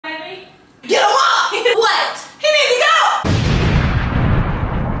Get him up! What? He need to go!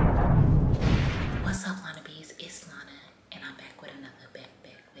 What's up, Lona Bees? It's Lona, and I'm back with another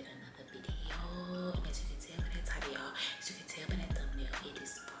video. And as you can tell by that title, y'all, as you can tell by that thumbnail, it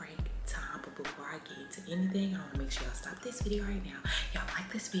is prank time. But before I get into anything, I want to make sure y'all stop this video right now. Y'all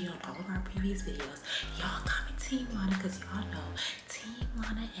like this video and all of our previous videos. Y'all comment Team Lona, because y'all know Team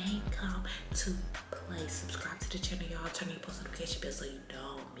Lona ain't come to play. Subscribe to the channel, y'all. Turn your post notification bell so you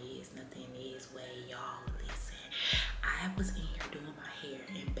don't miss nothing this way, y'all. Listen, I was in here doing my hair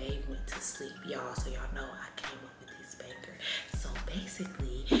and babe went to sleep, y'all. So y'all know I came up with this banger. So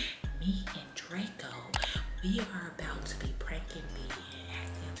basically, me and Draco, we are about to be pranking me and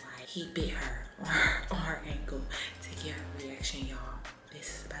acting like he bit her on her ankle to get her reaction, y'all.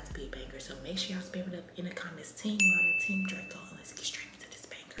 This is about to be a banger. So make sure y'all spam it up in the comments. Team Lona, Team Draco, and let's get straight into this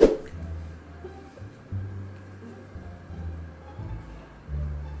banger.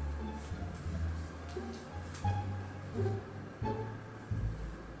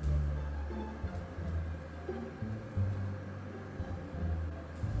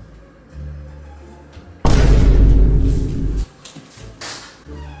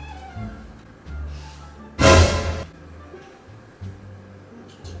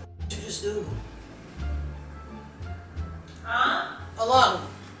 Do. Huh? Alana.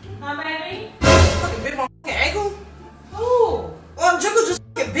 Huh, baby? Fucking bit my fucking ankle? Who? Draco just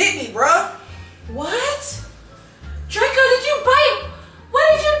fucking bit me, bruh. What? Draco, did you bite? What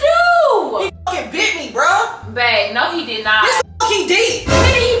did you do? He fucking bit me, bruh. Babe, no he did not. Yes, the fuck he did.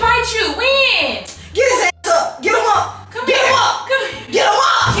 When did he bite you? When? Get his ass up. Get him up. Come Get here. him up. Come here. Get him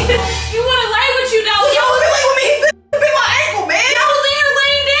up. You wanna lay with you though? Yo, he lay with me. He bit my ankle, man. I was in here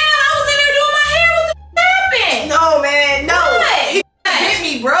laying down. I was in there doing my hair. What the f happened? No, man. No. What? He bit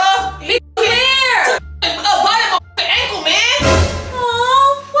me, bruh. He where? Bite my fucking ankle, man.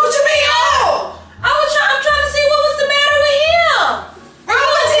 Oh, What you mean, oh? I'm trying to see what was the matter with him. Are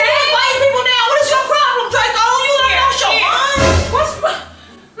you biting people now? What is your problem, Draco? You don't know your mind.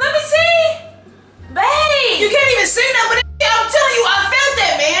 Let me see. Babe. You can't even see that, but I'm telling you, I felt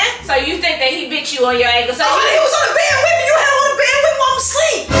that, man. So you think that he bit you on your ankle? So Oh, he was on the bed with me. You had him on the bed with me while I'm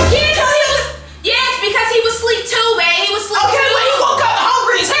asleep. Yes, because he was asleep too, babe. He was asleep Okay, too. well, you woke up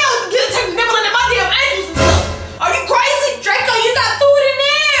hungry as hell to get nibbling at my damn ankles and stuff. Are you crazy? Draco, you got food in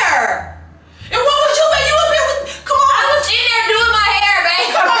there. And what was you, man? You up here with, come on. I was in there doing my hair, babe.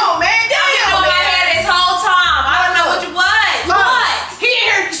 Come on, man. I Damn, was doing my hair this whole time. I don't know what you was. What? He in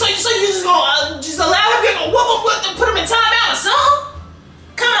here, so you just gonna just allow him to whoop him, put him in timeout or something?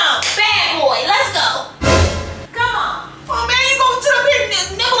 Come on, bad boy. Let's go. Come on. Oh, man, you gonna sit up here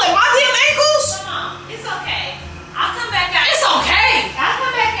and nibble at my damn ankles? Come on. It's okay. I'll come back out. It's okay. I'll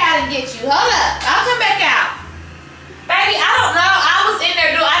come back out and get you. Hold up. I'll come back out. Baby, I don't know. I was in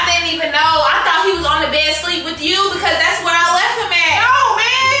there I didn't even know. I thought he was on the bed asleep with you because that's where I left him at. No,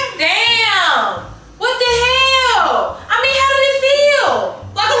 man. Damn. What the hell? I mean, how did it feel?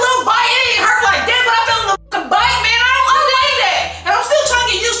 Like a little bite. It ain't hurt like that, but I felt a little bite, man. I don't like that. And I'm still trying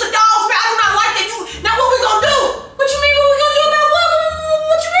to get used to dogs, man. I do not like that. Now what we gonna do? What you mean? What we gonna do about what?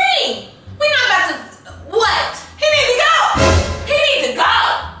 What you mean? We not about to. What? He need to go. He need to go.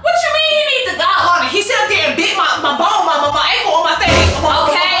 What you mean he need to go? Lona, he sat up there and bit my bone, my ankle on my thing.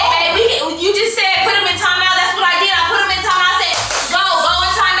 Okay, baby. You just said put him in timeout. That's what I did. I put him in timeout. I said go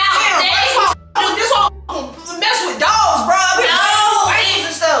in timeout. Damn, this one mess with dogs, bro. Ankles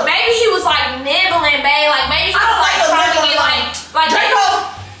and stuff. Maybe he was like nibbling, babe. Like maybe he was like trying to get like Draco.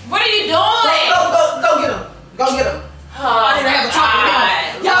 What are you doing? Go get him. Go get him. Oh, I need to have a talk with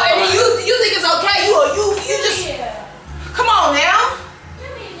him. Yo, and then you think it's okay? You just come on now.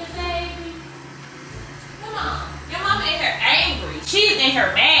 Come here, baby. Come on. Your mama in here angry. She's in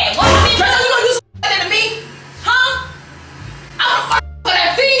here mad. What? Draco, you gonna do something to me? Huh? I'm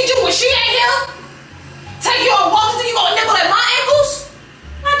gonna feed you when she ain't here. Take you on walks and you gonna nibble at my ankles?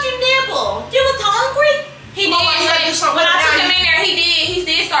 How'd you nibble? You was hungry? He did. Mama, you gotta do something When I took now. him in there, he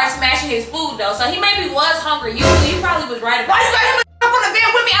did start smashing his food though. So he maybe was hungry. You probably was right about Why you got him up on the bed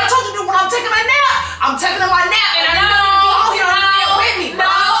with me? I told you when I'm taking a nap. I'm taking my nap and I need him to be on here on the bed with me, bro.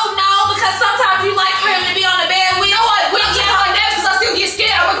 No, because sometimes you like for him to be on the bed with you. No, I will take my naps because I still get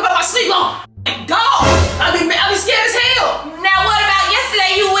scared. I wake up out my sleep on dog. I be scared as hell. Now what about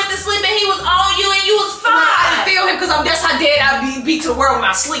yesterday? You went to sleep and he was on you and you was fine. I didn't feel him because that's how dead I be to the world when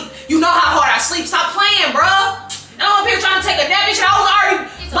I sleep. You know how hard I sleep. Stop playing, bro. And I'm up here trying to take a nap and shit. I was already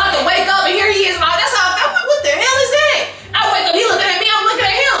about to wake up and here he is. And all. That's how I felt. What the hell is that? I wake up, he looking at me, I'm looking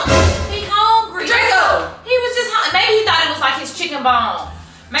at him. He hungry. Draco. He was just hungry. Maybe he thought it was like his chicken bone.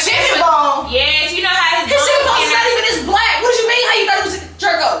 Maybe Chicken bone? Yes, you know how his His chicken bone bone is not even this black. What do you mean? How you thought it was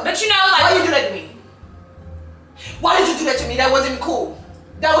Draco? But you know, like why you that wasn't cool.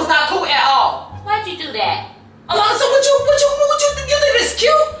 That was not cool at all. Why'd you do that? Alana, so what you think is cute?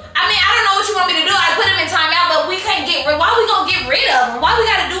 I mean, I don't know what you want me to do. I put him in timeout, but we can't get rid. Why we gonna get rid of him? Why we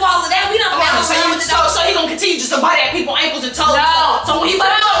gotta do all of that? We don't Alana, so he gonna continue just to bite at people's ankles and toes. No. So when he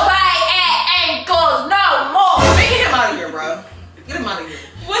bite at ankles no more. Man, get him out of here, bro. Get him out of here.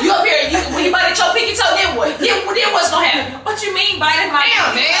 What? You up here? When he bite at your pinky toe, then what? Then what's gonna happen? What you mean biting my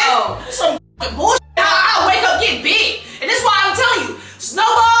pinky toe? Some bullshit. I wake up get big, and this is why I'm telling you,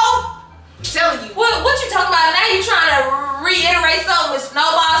 Snowball. I'm telling you. What you talking about? Now you trying to reiterate something with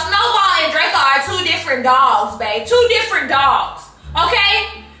Snowball? Snowball and Draco are two different dogs, babe. Two different dogs.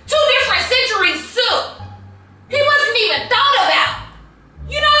 Okay? Two different centuries too. He wasn't even thought about.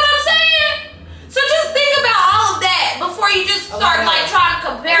 You know what I'm saying? So just think about all of that before you just start like trying to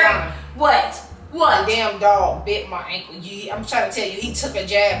compare. What? What? The damn dog bit my ankle. I'm trying to tell you, he took a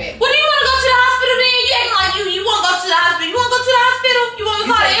jab at me. Well, do you want to go to the hospital then? You acting like you want to go to the hospital. You want to go to the hospital? You want me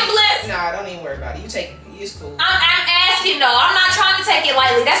to call the ambulance? Nah, don't even worry about it. You take it. It's cool. I'm asking though. I'm not trying to take it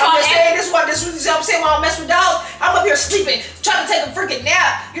lightly. That's all I'm saying. This is what I'm saying. When I don't mess with dogs, I'm up here sleeping, trying to take a freaking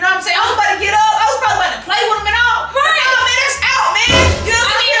nap. You know what I'm saying? I was about to get up. I was probably about to play with him and all. Right. No, man, that's out, man. You know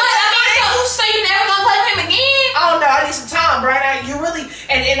what I'm saying? So you never gonna play with him again? I don't know. I need some time, bro. You really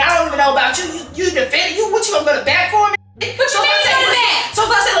and I don't even know about you. You defended you. What you gonna go to bat for me? What you mean go to bat? So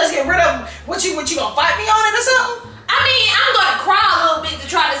if I say let's get rid of him, what you gonna fight me on it or something? I mean, I'm gonna cry a little bit to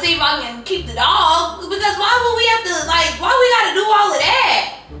try to see if I can keep the dog. Because why would we have to, like, why we gotta do all of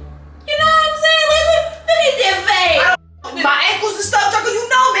that? You know what I'm saying? Look at that face. My ankles and stuff, Draco, you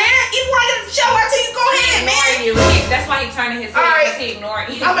know, man. Even when I get in the shower, I tell you, go ahead, man. You. That's why he's turning his head because he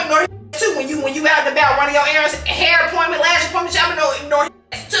ignoring you. I'm ignoring him too. When you out and about running your errands, hair appointment, lash appointment, I'm gonna ignore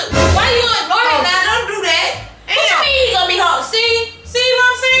him too. Why you gonna ignore him now? Don't do that. What you mean he gonna be home? See what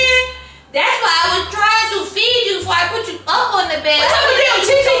I'm saying? That's why I was trying to feed you before I put you up on the bed. What type of damn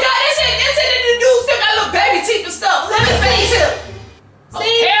teeth he got? They said the dude still got little baby teeth and stuff. Let me face him. See?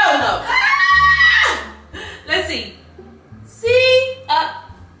 Oh, hell no. Let's see. See?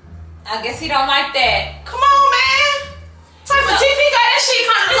 I guess he don't like that. Come on, man. Type of teeth he got, that shit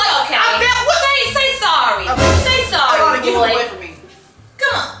kind of like. Okay. I felt what? Say sorry. Okay. Say sorry, I want to get him boy. away from me.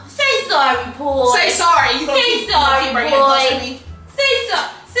 Come on. Say sorry, boy. Say sorry. You gonna say keep sorry, bringing it close to me? Say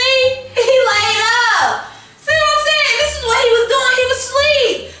sorry. See? He laid up. See what I'm saying? This is what he was doing. He was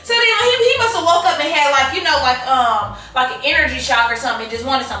asleep. So then he must have woke up and had like, you know, like an energy shock or something and just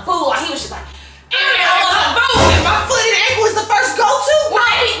wanted some food. Like he was just like, I want some food. My foot and ankle is the first go-to. Well,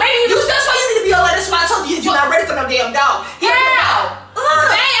 maybe he was. That's why you need to be all like, that's why I told you you're not ready for no damn dog. How?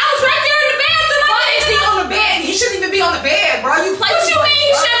 Hey, I was right there in the bathroom. Why is he on the bed? He shouldn't even be on the bed, bro. You play What too you much, mean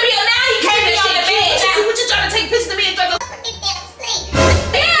he bro. shouldn't be on now? He can't be on the bed. What you trying to take pictures of me and try to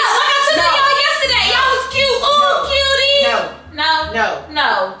Yeah, like I took y'all yesterday. Y'all was cute. Ooh, cuties.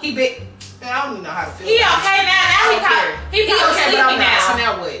 No. He bit. Man, I don't even know how to feel. He okay now. He okay, but I'm sleepy not. So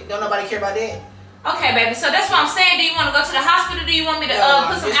now. now what? Don't nobody care about that? Okay, baby. So that's what I'm saying. Do you want to go to the hospital? Do you want me to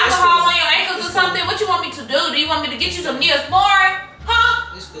put some alcohol on your ankles or something? What you want me to do? Do you want me to get you some Neosporin?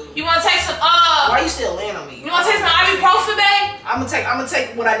 Huh? It's cool. You want to take some Why you still laying on me? You want to take some ibuprofen, babe? I'm gonna take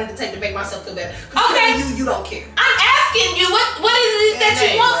what I need to take to make myself feel better. Okay. You don't care. I'm asking you. What is it that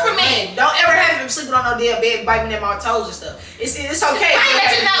you want from me? Don't ever have him sleeping on no damn bed, biting at my toes and stuff. It's okay. Biting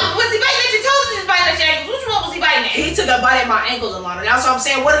at your nose. Was he biting at your toes or just biting at your ankles? Which one was he biting at? He took a bite at my ankles, Alana. That's what I'm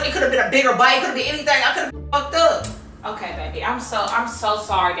saying. What? It could have been a bigger bite. It could have been anything. I could have been fucked up. Okay, baby. I'm so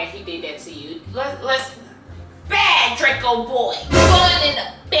sorry that he did that to you. Let's bad Draco boy. Going in the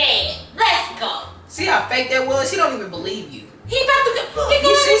bed. Let's go. See how fake that was? He don't even believe you. He about to go.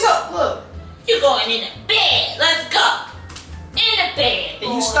 Look. You going in the bed. Let's go. In the bed.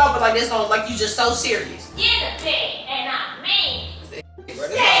 And you stop it like this, like you just so serious. In the bed, and I mean. Bro, that's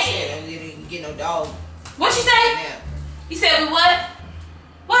what I said. You didn't get no dog. What you say? You said we what?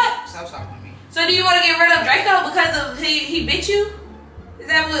 What? Stop talking to me. So do you want to get rid of Draco because of he bit you? Is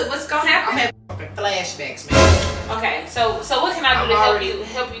that what's gonna happen? I'm having fucking flashbacks, man. Okay, so what can I do to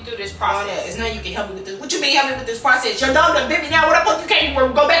help you through this process? It's not you can help me with this. What you mean help me with this process? Your dog done bit me now. What the fuck? You can't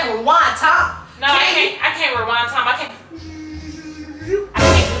even go back and rewind time. No, I can't rewind time. I can't do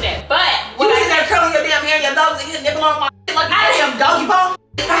that. But You was in there curling your damn hair. Your dog was in here nibbling on my shit like a damn doggy bone.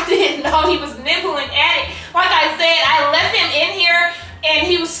 I didn't know he was nibbling at it. Like I said, I left him in here and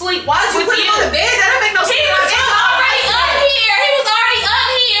he was asleep. Why did you put him on the bed? That don't make no sense. He was already up here. He was already up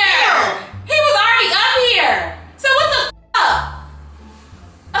here. He was already up here. So what the fuck?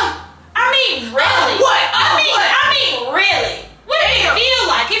 I mean, really? What? I mean, really? What did it feel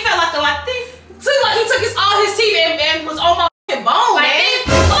like? It felt like this. Seemed like he took all his teeth and was on my fucking bone, Like man. this?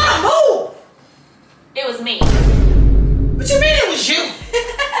 Move. It was me. What you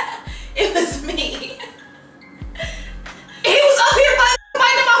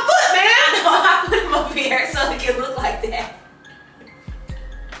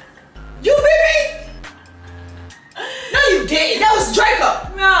dead. That was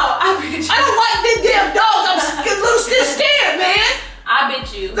Draco. No, I bet you. I don't like this damn dogs. I'm a little still scared, man. I bet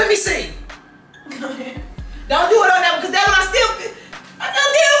you. Let me see. Don't do it on that one, because that one I know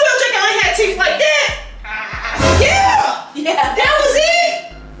damn well Draco ain't had teeth like that. Yeah, that was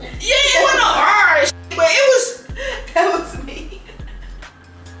it. Yeah, it wasn't no hard shit, but it was. That was me.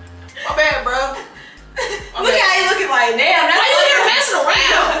 My bad, bro. Look how he looking like, damn. Why you here messing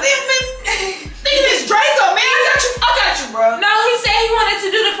around? Thinking it's Draco, man. I got you, bro. No, he said he wanted to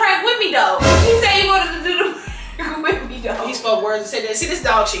do the prank with me though. He said he wanted to do the prank with me though. He spoke words and said that. See, this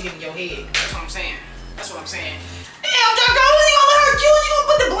dog shit get in your head. That's what I'm saying. Damn, Draco, was he gonna let her accuse you?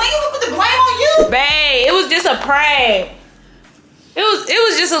 Put the blame on you? Babe, it was just a prank. It was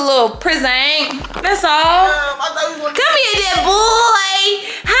just a little prank. That's all. I thought we were Come here, there,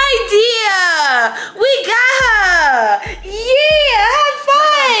 boy. Hi, dear. We got her. Yeah, high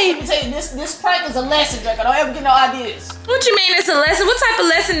five. Let me tell you, this prank is a lesson, Draco. Don't ever get no ideas. What you mean it's a lesson? What type of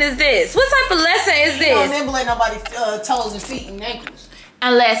lesson is this? What type of lesson is this? Don't nimble nobody's toes and feet and ankles.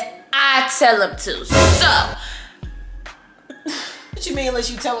 Unless I tell him to. So. What you mean unless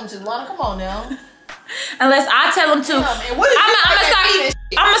you tell him to, Lona? Come on now. Unless I tell him to.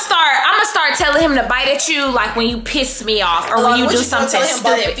 I'ma start telling him to bite at you like when you piss me off or when you do something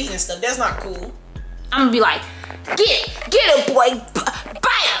stupid. Feet and stuff. That's not cool. I'm gonna be like, get it, boy,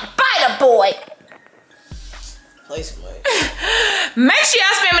 bite a boy. Place play. Make sure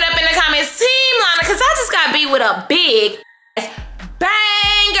y'all spam it up in the comments, Team Lona, cause I just got beat with a big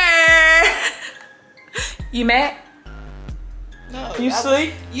banger. You mad? No. You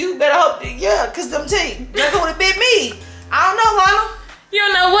sleep? You better hope, cause them teeth. Draco would have bit me. I don't know, Lona. You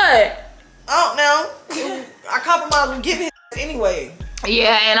don't know what? I don't know. I compromised with giving his anyway.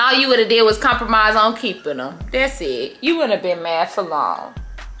 Yeah, and all you would have did was compromise on keeping them. That's it. You wouldn't have been mad for long.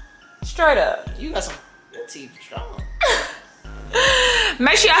 Straight up. You got your teeth strong.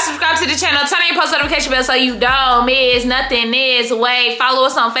 Make sure y'all subscribe to the channel. Turn on your post notification bell so you don't miss nothing this way. Follow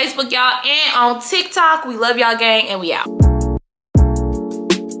us on Facebook, y'all, and on TikTok. We love y'all, gang, and we out.